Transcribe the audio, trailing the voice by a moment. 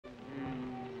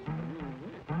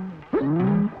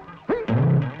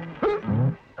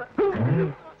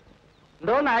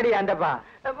ആടി ആന്റപ്പാ.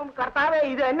 കർത്താവേ,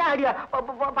 ഇത് എന്നെ ആടിയാ,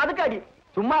 പതുക്കടി.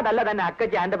 ചുമ്മാതല്ല തന്നെ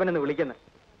അക്കച്ചി ആന്റപ്പനെന്ന് വിളിക്കുന്നത്.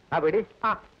 ആ പിടി.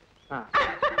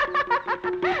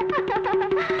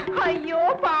 അയ്യോ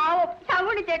പാവം,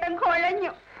 ശങ്കുണ്ണി ചേട്ടൻ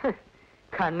കുഴഞ്ഞു.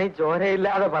 കണ്ണി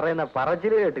ചോരയില്ലാതെ പറയുന്ന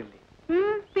പറച്ചില് കേട്ടില്ലേ?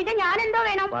 പിന്നെ ഞാനെന്തോ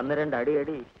വേണം? 12 അടി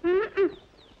അടി.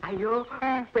 അയ്യോ,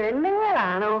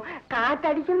 പെണ്ണുങ്ങളാണോ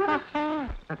കാറ്റടിക്കുന്നത്?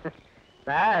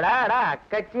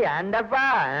 അക്കച്ചി ആന്റപ്പാ.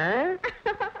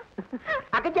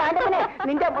 അക്കച്ചി ആന്റപ്പനെ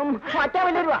നിന്റെ മറ്റാ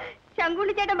വലിയ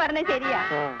ശങ്കുണ്ണി ചേട്ടൻ പറഞ്ഞ ശരിയാ.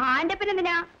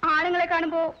 ആന്റപ്പനെന്തിനാ ആണുങ്ങളെ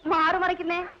കാണുമ്പോ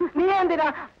മാറുമറിക്കുന്നേ? നീ എന്തിനാ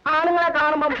ആണുങ്ങളെ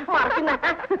കാണുമ്പോ മറക്കുന്ന?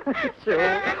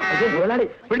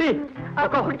 പിടി.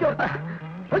 പിടിച്ചോ.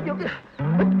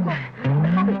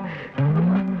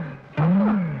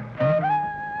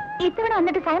 ഇത്തവണ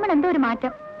വന്നിട്ട് സൈമൺ എന്തോ ഒരു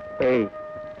മാറ്റം. ഏയ്,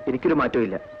 എനിക്കൊരു മാറ്റവും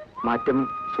ഇല്ല. മാറ്റം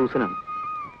സൂസനാണ്.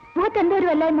 മുഖത്തെന്തോ ഒരു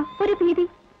വല്ലായ്മ, ഒരു ഭീതി.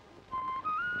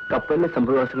 കപ്പലിലെ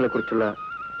സംഭവവാസങ്ങളെ കുറിച്ചുള്ള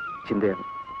ചിന്തയാണ്.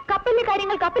 കപ്പലിലെ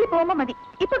കാര്യങ്ങൾ കപ്പലിൽ പോകുമ്പോ മതി,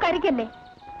 ഇപ്പൊ കഴിക്കല്ലേ.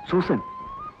 സൂസൻ,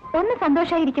 ഒന്ന്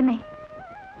സന്തോഷായിരിക്കുന്നേ.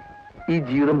 ഈ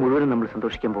ജീവിതം മുഴുവനും നമ്മൾ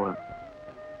സന്തോഷിക്കാൻ പോവാണ്.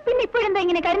 പിന്നെ ഇപ്പോഴെന്താ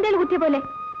ഇങ്ങനെ കരിന്തേൽ കുത്തിയ പോലെ?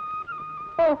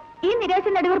 ഓ, ഈ നിരാശ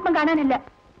നടുവീർപ്പം കാണാനില്ല.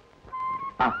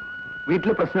 ആ,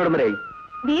 വീട്ടിലെ പ്രശ്നം ഉടമ്പരായി.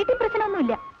 വീട്ടിൽ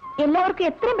പ്രശ്നമൊന്നുമില്ല. എല്ലാവർക്കും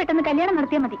എത്രയും പെട്ടെന്ന് കല്യാണം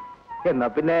നടത്തിയാൽ മതി. എന്നാ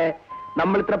പിന്നെ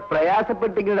നമ്മൾ ഇത്ര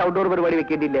പ്രയാസപ്പെട്ടിങ്ങനെ ഔട്ട്ഡോർ പരിപാടി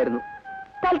വെക്കേണ്ടിയില്ലായിരുന്നു.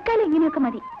 തൽക്കാലം ഇങ്ങനെയൊക്കെ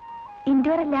മതി.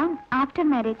 ഇൻഡോർ എല്ലാം ആഫ്റ്റർ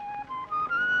മാരേജ്.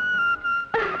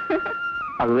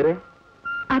 അതുവരെ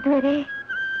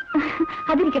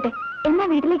അതിരിക്കട്ടെ. എന്നാ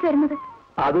വീട്ടിലേക്ക് വരുന്നത്?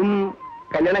 അതും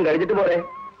കല്യാണം കഴിച്ചിട്ട് പോരെ.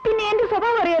 പിന്നെ എന്റെ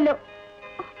സ്വഭാവം അറിയാലോ.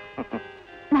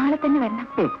 നാളെ തന്നെ വരണം.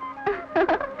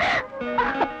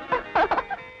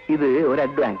 ഇത് ഒരു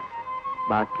അഡ്വാൻസ്,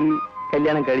 ബാക്കി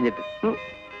കല്യാണം കഴിഞ്ഞിട്ട്.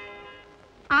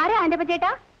 ആരാ ആന്റപ്പ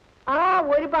ചേട്ടാ? ആ,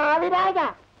 ഒരു ഭാവിരാജ.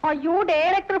 അയ്യോ,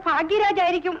 ഡയറക്ടർ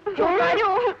ഭാഗ്യരാജായിരിക്കും.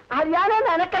 അറിയാതെ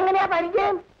നിനക്കെങ്ങനെയാ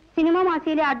പരിചയം? സിനിമ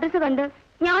മാസിയിലെ അഡ്രസ് കണ്ട്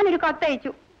ഞാനൊരു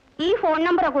കത്തയച്ചു. ഈ ഫോൺ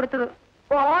നമ്പറാ കൊടുത്തത്.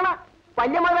 പോണ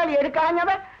വലിയ മുതലാളി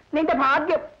എടുക്കാഞ്ഞത് നിന്റെ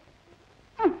ഭാഗ്യം.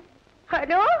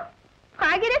 ഹലോ,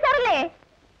 ഭാഗ്യരാജ് സാറല്ലേ?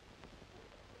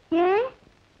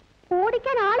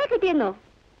 ഓടിക്കാൻ ആളെ കിട്ടിയെന്നോ?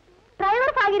 ഡ്രൈവർ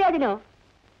ഭാഗ്യരാജിനോ?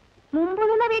 മുമ്പ്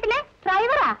നിന്ന വീട്ടിലെ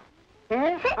ഡ്രൈവറാ?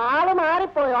 ആള്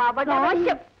മാറിപ്പോയോ?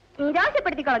 മോശം,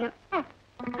 നിരാശപ്പെടുത്തി കളഞ്ഞു.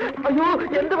 അയ്യോ,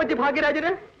 എന്ത് പറ്റി ഭാഗ്യരാജന്?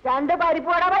 2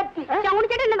 പരിപ്പോടെ പറ്റി.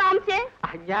 ചങ്ങുണിച്ചേട്ടൻ എന്നെ താമസിച്ചേ?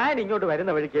 ഞാൻ ഇങ്ങോട്ട്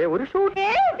വരുന്ന വഴിക്ക് ഒരു ഷൂട്ട്.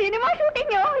 സിനിമ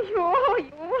ഷൂട്ടിങ്ങോ?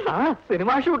 ആ, സിനിമ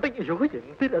ഷൂട്ടിങ്. അയ്യോ,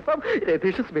 എന്ത് രസം.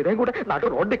 രതീഷ് സ്മിതയും കൂടെ നാട്ടു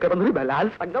റോഡിൽ കിടന്നൊരു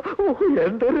ബലാത്സംഗം.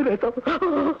 എന്തൊരു രസം.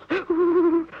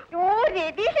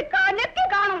 രതീഷ് കലക്കി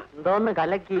കാണും. എന്തോന്ന്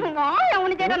കലക്കി?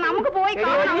 ചങ്ങുണിച്ചേട്ടൻ, നമുക്ക് പോയി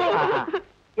കാണാം.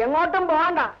 എങ്ങോട്ടും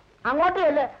പോകണ്ട, അങ്ങോട്ടും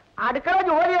അല്ലേ. അടുക്കള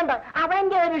ജോലിയുണ്ട്.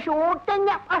 അവന്റെ ഒരു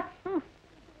ഷൂട്ടിങ്.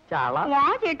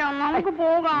 ചേട്ടാ, നമുക്ക്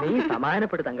പോകാം. നീ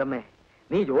സമാധാനപ്പെടു തങ്കമ്മേ.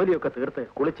 നീ ജോലിയൊക്കെ തീർത്ത്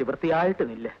കുളിച്ച് വൃത്തിയായിട്ട്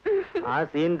നില്ല. ആ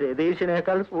സീൻ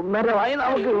രതീഷിനേക്കാൾ സുന്ദരമായി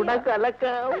നമുക്ക് ഇവിടെ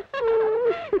കലക്കാം.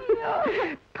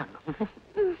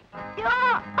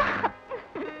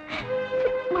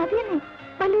 മതിയെന്നേ,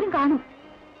 വല്ലവരും കാണും.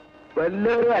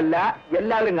 വല്ലവരും അല്ല,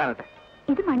 എല്ലാവരും കാണട്ടെ.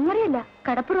 ഇത് മണിയറിയല്ല,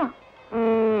 കടപ്പുറം.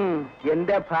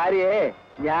 എന്റെ ഭാര്യയെ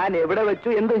ഞാൻ എവിടെ വെച്ചു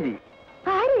എന്തും ചെയ്യും.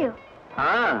 ഭാര്യയോ? ആ,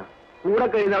 കൂടെ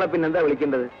കഴിയുന്നവളെ പിന്നെന്താ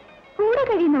വിളിക്കേണ്ടത്? കൂടെ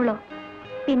കഴിയുന്നുള്ളോ?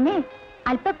 പിന്നെ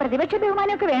അല്പ പ്രതിപക്ഷ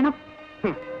ബഹുമാനമൊക്കെ വേണം.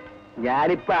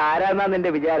 ഞാനിപ്പോ ആരാന്നാ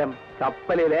നിന്റെ വിചാരം?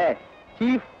 കപ്പലിലെ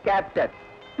chief captain.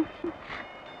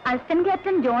 Assistant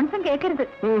captain Johnson കേൾക്കരുത്.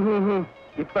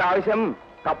 ഇപ്രാവശ്യം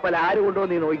കപ്പൽ ആര് കൊണ്ടോ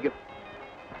നീ നോക്കും.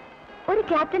 ഒരു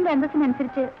ക്യാപ്റ്റന്റെ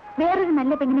അന്തസ്സിനനുസരിച്ച് വേറൊരു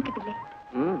നല്ല പെണ്ണിനെ കിട്ടില്ലേ?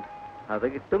 അത്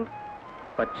കിട്ടും.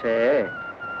 പക്ഷേ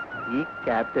ഈ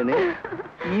ക്യാപ്റ്റന്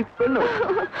ഈ പെണ്ണു.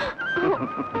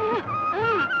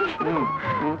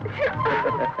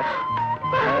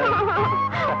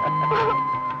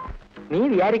 നീ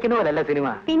വിചാരിക്കുന്ന പോലല്ല സിനിമ.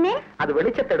 പിന്നെ അത്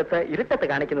വെളിച്ചത്തെടുത്ത് ഇരുട്ടത്ത്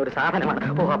കാണിക്കുന്ന ഒരു സാധനമാണ്.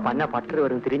 ഓ, പന്ന പട്ടര്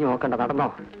വരും, തിരിഞ്ഞു നോക്കണ്ട, നടന്നോ.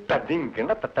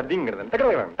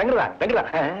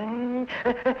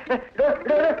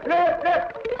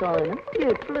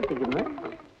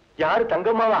 யாரு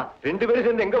தங்கம்மாவா? 2 பேரும்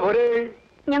சேர்ந்து எங்க போறே?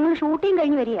 ഞങ്ങൾ ഷൂട്ടിംഗ്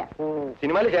കഴിഞ്ഞ് വരിക.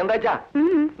 സിനിമയില് ചേർന്നാച്ചാ?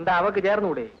 എന്താ അവക്ക്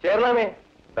ചേർന്നൂടെ? ചേർന്നാമേ,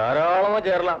 ധാരാളമോ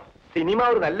ചേർലാം. സിനിമ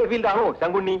ഒരു നല്ല ഫീൽഡാണോ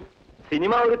ശങ്കുണ്ണി?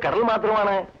 സിനിമ ഒരു കടൽ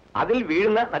മാത്രമാണ്. അതിൽ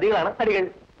വീഴുന്ന നദികളാണ് നടികൾ.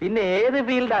 പിന്നെ ഏത്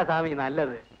ഫീൽഡാ സ്വാമി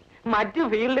നല്ലത്? മറ്റു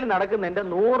ഫീൽഡിൽ നടക്കുന്നതിന്റെ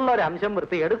 100%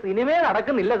 വൃത്തികേട് സിനിമയിൽ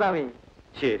നടക്കുന്നില്ല സ്വാമി.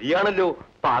 ശരിയാണല്ലോ.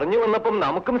 പറഞ്ഞു വന്നപ്പം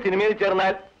നമുക്കും സിനിമയിൽ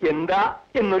ചേർന്നാൽ എന്താ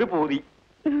എന്നൊരു പൂതി.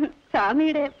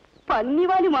 സ്വാമിയുടെ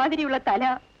പന്നിവാലു മാതിരിയുള്ള തല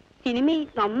സിനിമയിൽ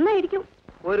നന്നായിരിക്കും.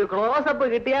 ഒരു ക്ലോസപ്പ്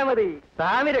കിട്ടിയാ മതി,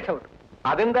 സ്വാമി രക്ഷപ്പെട്ടു.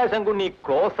 അതെന്താ ശങ്കുണ്ണി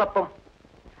ക്ലോസപ്പം?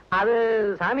 അത്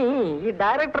സ്വാമി, ഈ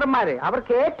ഡയറക്ടർമാര്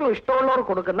അവർക്ക് ഏറ്റവും ഇഷ്ടമുള്ളവർ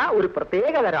കൊടുക്കുന്ന ഒരു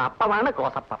പ്രത്യേക തരം അപ്പമാണ്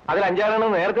ക്ലോസപ്പം. അതിൽ 5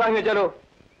 നേരത്തെ വാങ്ങി വെച്ചാലോ?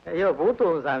 അയ്യോ പൂത്തു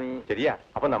പോകും സ്വാമി. ശരിയാ,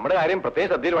 അപ്പൊ നമ്മുടെ കാര്യം പ്രത്യേക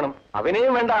ശ്രദ്ധയിൽ വേണം.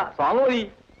 അവനെയും വേണ്ട, സോങ് മതി.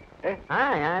 ആ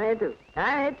ഞാനേറ്റു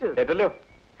കേട്ടല്ലോ.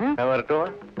 ഞാൻ വരട്ടോ.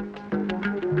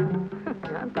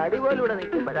 ഞാൻ തടി പോലും ഇവിടെ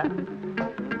നിൽക്കുമ്പോഴാ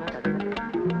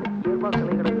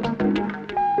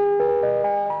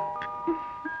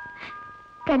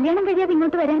കല്യാണം കഴിയാതെ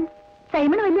ഇങ്ങോട്ട് വരാൻ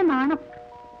സൈമണ് വലിയ നാണം.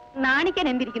 നാണിക്കാൻ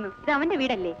എന്തിരിക്കുന്നു, ഇത് അവന്റെ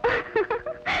വീടല്ലേ.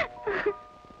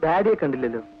 ഡാഡിയെ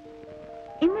കണ്ടില്ലല്ലോ.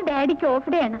 ഇന്ന് ഡാഡിക്ക്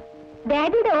ഓഫ് ഡേ ആണ്.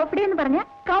 ഡാഡിയുടെ ഓഫ് ഡേ എന്ന് പറഞ്ഞാൽ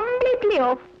കംപ്ലീറ്റ്ലി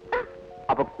ഓഫ്.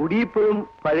 അപ്പൊ കുടിയിപ്പോഴും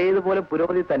പഴയതുപോലെ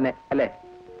പുരോഗതി തന്നെ അല്ലേ?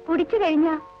 കുടിച്ചു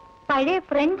കഴിഞ്ഞാ പഴയ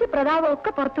ഫ്രഞ്ച് പ്രതാപം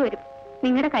ഒക്കെ പുറത്തു വരും.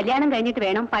 നിങ്ങളുടെ കല്യാണം കഴിഞ്ഞിട്ട്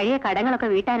വേണം പഴയ കടങ്ങളൊക്കെ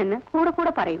വീട്ടാനെന്ന് കൂടെ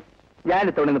കൂടെ പറയും. ഞാൻ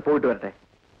ഇത്തവണ ഒന്ന് പോയിട്ട് വരട്ടെ,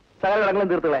 സകല കടങ്ങളും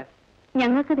തീർത്തുകളെ.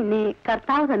 ഞങ്ങൾക്ക് നിന്നെ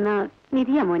കർത്താവ് തന്ന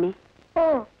നിധിയാ മോനെ. ഓ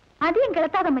അധികം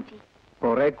കിളത്താതമ്മച്ചി.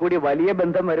 കുറെ കൂടി വലിയ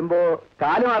ബന്ധം വരുമ്പോ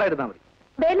കാലുമാറായിരുന്നാ മതി.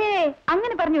 ബേലേ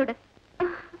അങ്ങനെ പറഞ്ഞൂട്.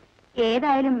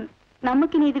 ഏതായാലും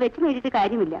നമുക്കിനി ഇത് വെച്ച് നേടിയിട്ട്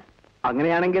കാര്യമില്ല.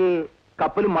 അങ്ങനെയാണെങ്കിൽ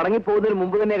കപ്പൽ മടങ്ങിപ്പോകുന്നതിന്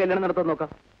മുമ്പ് തന്നെ കല്യാണം നടത്താൻ നോക്കാം.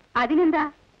 അതിനെന്താ,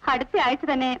 അടുത്ത ആഴ്ച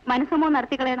തന്നെ മനസ്സമോ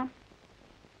നടത്തിക്കളയണം.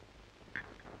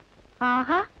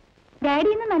 ആഹാ, ഡാഡി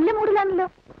ഇന്ന് നല്ല മൂഡിലാണല്ലോ.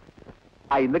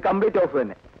 ഇന്ന് കംപ്ലീറ്റ് ഓഫ്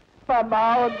തന്നെ.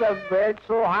 Above the bed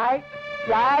so high,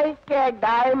 like a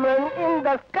diamond in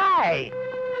the sky.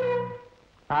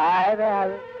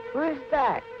 Who is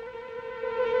that?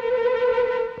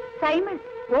 Simon.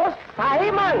 Oh,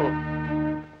 Simon.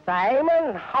 Simon,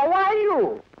 how are you?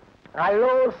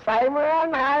 Hello, Simon,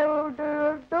 how do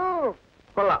you do?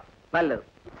 കൊള്ളാം, നല്ലത്.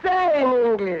 Say in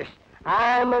English. I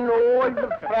am an old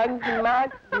French man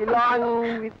belonging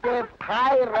with a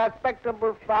high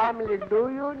respectable family. Do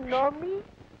you know me?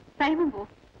 Simon പോ.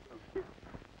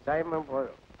 Simon,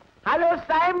 hello,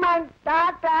 Simon.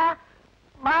 Tata.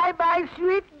 Bye bye,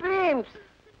 sweet dreams.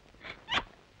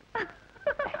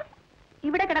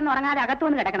 ഇവിടെ കിടന്നുറങ്ങാതെ അകത്തു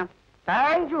വന്ന് കിടക്കണം.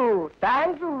 Thank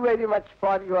you very much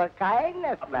for your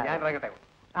kindness, man. ഞാൻ ഇറങ്ങട്ടെ.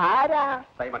 Ara.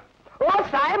 Simon. Oh,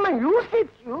 Simon, you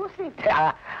sit.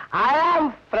 I am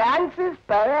Francis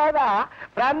Pereira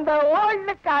from the old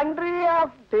country of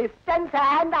distance,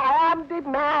 and I am the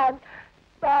man.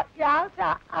 But yes,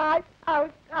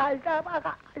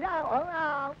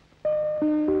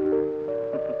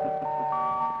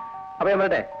 അപ്പൊ ഞാൻ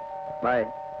വരട്ടെ. By.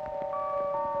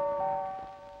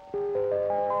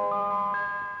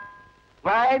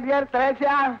 My dear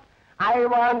Teresa, I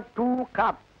want 2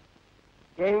 cups.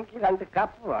 എനിക്ക് 2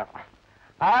 cup വേണം.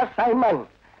 Simon,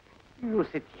 you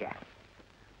sit here.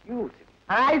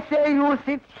 I say you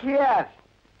sit here.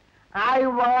 I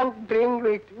want drink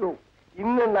with you.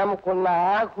 ഇന്ന് നമുക്കൊന്ന്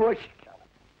ആഘോഷിക്കണം.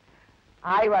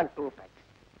 I want 2 packs.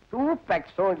 2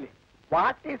 packs only.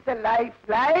 What is the life?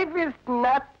 Life is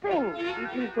nothing.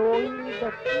 It is only the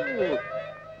truth.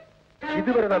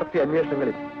 ഇതുവരെ നടത്തിയ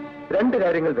അന്വേഷണങ്ങളിൽ 2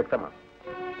 കാര്യങ്ങൾ വ്യക്തമാണ്.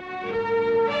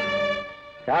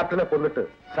 ക്യാപ്റ്റനെ കൊന്നിട്ട്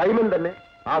Simon തന്നെ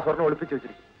ആ സ്വർണം ഒളിപ്പിച്ചു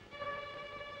വെച്ചിരിക്കും.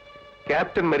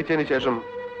 ക്യാപ്റ്റൻ മരിച്ചതിന് ശേഷം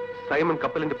സൈമൺ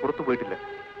കപ്പലിന്റെ പുറത്തു പോയിട്ടില്ല.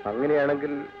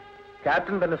 അങ്ങനെയാണെങ്കിൽ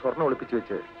ക്യാപ്റ്റൻ തന്നെ സ്വർണം ഒളിപ്പിച്ചു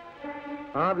വെച്ച്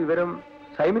ആ വിവരം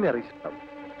സൈമനെ അറിയിച്ചിട്ടുണ്ടാവും.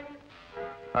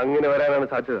 അങ്ങനെ വരാനാണ്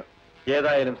സാധ്യത.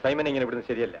 ഏതായാലും സൈമൻ ഇങ്ങനെ ഇവിടുന്ന്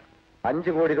ശരിയല്ല.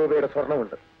 5 കോടി രൂപയുടെ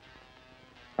സ്വർണമുണ്ട്.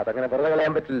 അതങ്ങനെ വെറുതെ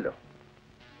കളയാൻ പറ്റില്ലല്ലോ.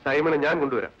 സൈമനെ ഞാൻ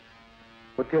കൊണ്ടുവരാം.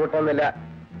 ബുദ്ധിമുട്ടൊന്നുമില്ല,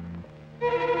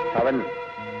 അവൻ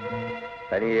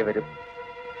തനിയെ വരും.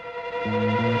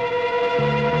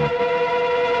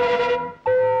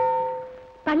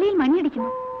 പള്ളിയിൽ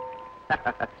മണിയടിക്കുന്നു.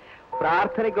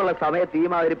 പ്രാർത്ഥനയ്ക്കുള്ള സമയത്ത് ഈ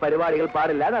മാതിരി പരിപാടികൾ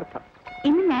പാടില്ല എന്നർത്ഥം.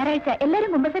 ഇന്ന് ഞായറാഴ്ച, എല്ലാരും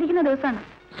കുമ്പസരിക്കുന്ന ദിവസമാണ്.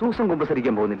 സൂസൻ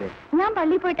കുമ്പസരിക്കാൻ പോകുന്നില്ലേ? ഞാൻ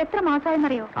പള്ളിയിൽ പോയിട്ട് എത്ര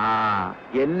മാസമായെന്നറിയോ?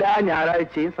 എല്ലാ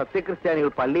ഞായറാഴ്ചയും സത്യക്രിസ്ത്യാനികൾ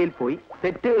പള്ളിയിൽ പോയി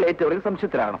തെറ്റുകൾ ഏറ്റുപറയും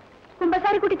സംശുദ്ധരാകണം.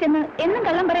 കുമ്പസാരിക്കുട്ടി ചെന്ന് എന്നും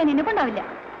കള്ളം പറയാൻ എന്നെക്കൊണ്ടാവില്ല.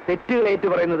 തെറ്റുകൾ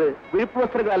ഏറ്റുപറയുന്നത് വിഴുപ്പ്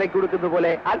വസ്ത്രങ്ങൾ അലക്കി കൊടുക്കുന്ന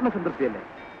പോലെ ആത്മസംതൃപ്തിയല്ലേ?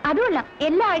 അതുമല്ല,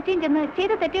 എല്ലാ ആഴ്ചയും ചെന്ന്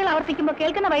ചെയ്ത തെറ്റുകൾ ആവർത്തിക്കുമ്പോൾ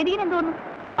കേൾക്കുന്ന വൈദികൻ എന്ത് തോന്നുന്നു?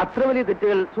 അത്ര വലിയ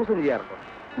തെറ്റുകൾ സൂസൻ ചെയ്യാറുണ്ടോ?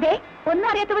 ദേ, ഒന്നും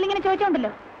അറിയാത്ത പോലെ ഇങ്ങനെ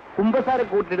ചോദിച്ചോണ്ടല്ലോ. കുമ്പസാരം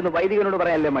കൂട്ടിരുന്ന് വൈദികനോട്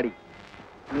പറയാനല്ലേ മടി?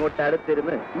 ഇങ്ങോട്ട്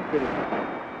അടുത്തിരുന്ന്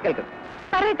കേൾക്കട്ടെ.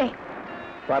 പറയട്ടെ.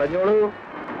 പറഞ്ഞോളൂ.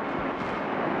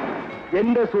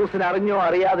 എന്റെ സൂസൻ അറിഞ്ഞോ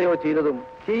അറിയാതെയോ ചെയ്തതും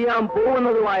ചെയ്യാൻ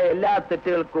പോകുന്നതുമായ എല്ലാ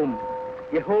തെറ്റുകൾക്കും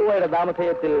യഹോവയുടെ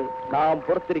നാമധേയത്തിൽ നാം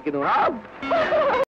പുറത്തിരിക്കുന്നു.